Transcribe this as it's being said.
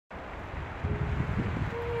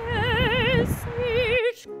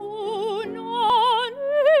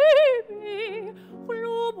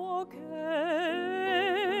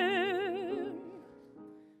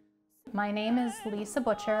My name is Lisa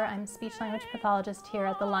Butcher. I'm speech-language pathologist here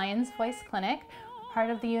at the Lions Voice Clinic,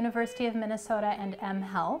 part of the University of Minnesota and M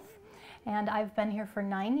Health, and I've been here for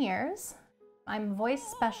 9 years. I'm voice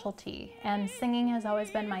specialty, and singing has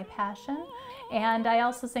always been my passion, and I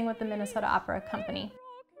also sing with the Minnesota Opera Company.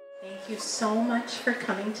 Thank you so much for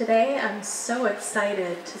coming today. I'm so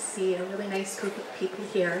excited to see a really nice group of people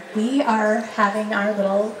here. We are having our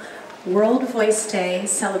little World Voice Day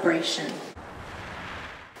celebration.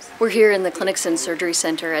 We're here in the Clinics and Surgery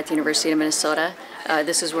Center at the University of Minnesota.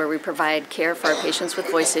 This is where we provide care for our patients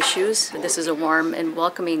with voice issues. This is a warm and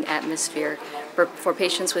welcoming atmosphere for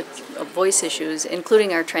patients with voice issues,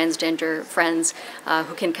 including our transgender friends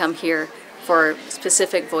who can come here for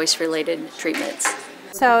specific voice-related treatments.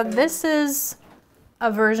 So this is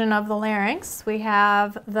a version of the larynx. We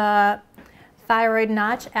have the thyroid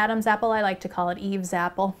notch, Adam's apple. I like to call it Eve's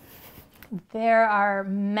apple. There are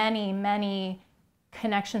many, many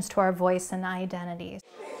connections to our voice and identity.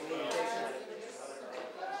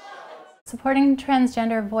 Supporting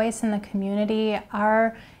transgender voice in the community,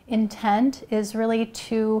 our intent is really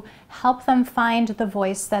to help them find the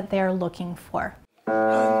voice that they're looking for. Try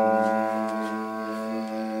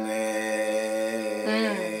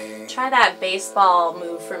that baseball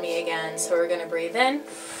move for me again. So we're going to breathe in.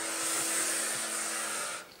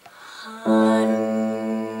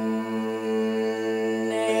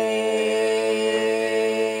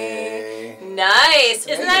 Nice!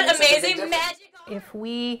 Isn't that amazing? Magical! If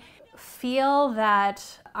we feel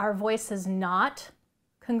that our voice is not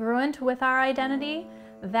congruent with our identity,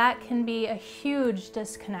 that can be a huge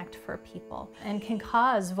disconnect for people and can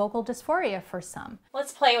cause vocal dysphoria for some.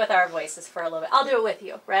 Let's play with our voices for a little bit. I'll do it with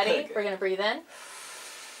you. Ready? Okay. We're going to breathe in.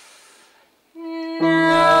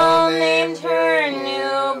 No, named her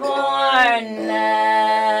newborn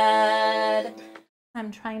Ned.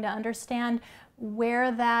 I'm trying to understand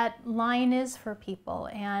where that line is for people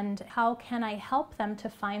and how can I help them to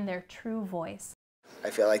find their true voice. I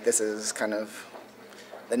feel like this is kind of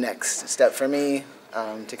the next step for me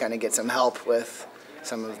to kind of get some help with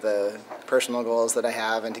some of the personal goals that I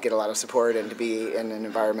have and to get a lot of support and to be in an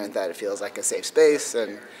environment that it feels like a safe space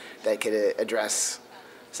and that could address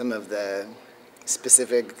some of the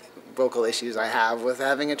specific vocal issues I have with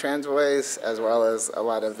having a trans voice, as well as a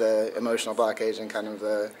lot of the emotional blockage and kind of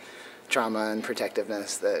the trauma and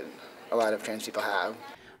protectiveness that a lot of trans people have.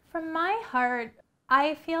 From my heart,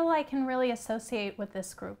 I feel I can really associate with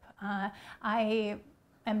this group. I'm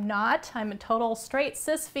a total straight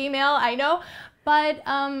cis female, I know, but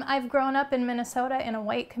I've grown up in Minnesota in a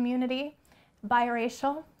white community,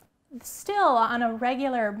 biracial. Still on a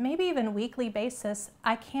regular, maybe even weekly basis,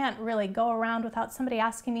 I can't really go around without somebody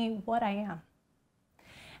asking me what I am.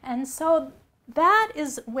 And so that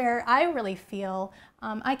is where I really feel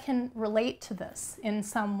I can relate to this in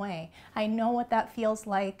some way. I know what that feels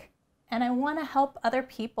like, and I want to help other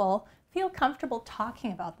people feel comfortable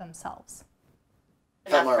talking about themselves. I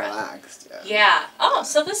felt more relaxed. Yeah. Oh,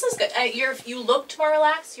 so this is good. You looked more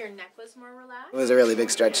relaxed. Your neck was more relaxed. It was a really big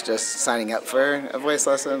stretch just signing up for a voice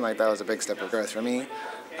lesson. Like that was a big step of growth for me.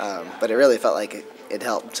 But it really felt like it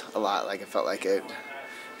helped a lot. Like it felt like it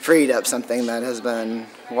freed up something that has been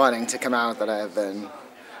wanting to come out that I have been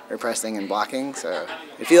repressing and blocking. So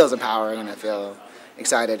it feels empowering, and I feel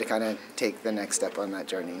excited to kind of take the next step on that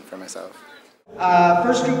journey for myself.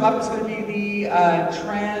 First group up is going to be the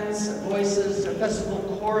Trans Voices Festival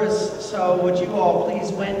Chorus, so would you all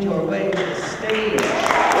please wend your way to the stage?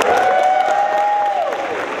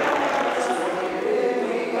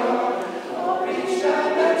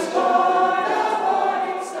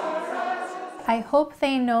 I hope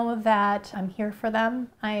they know that I'm here for them.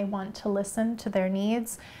 I want to listen to their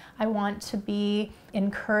needs. I want to be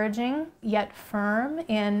encouraging yet firm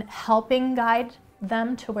in helping guide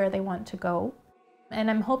them to where they want to go. And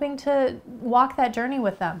I'm hoping to walk that journey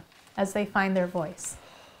with them as they find their voice.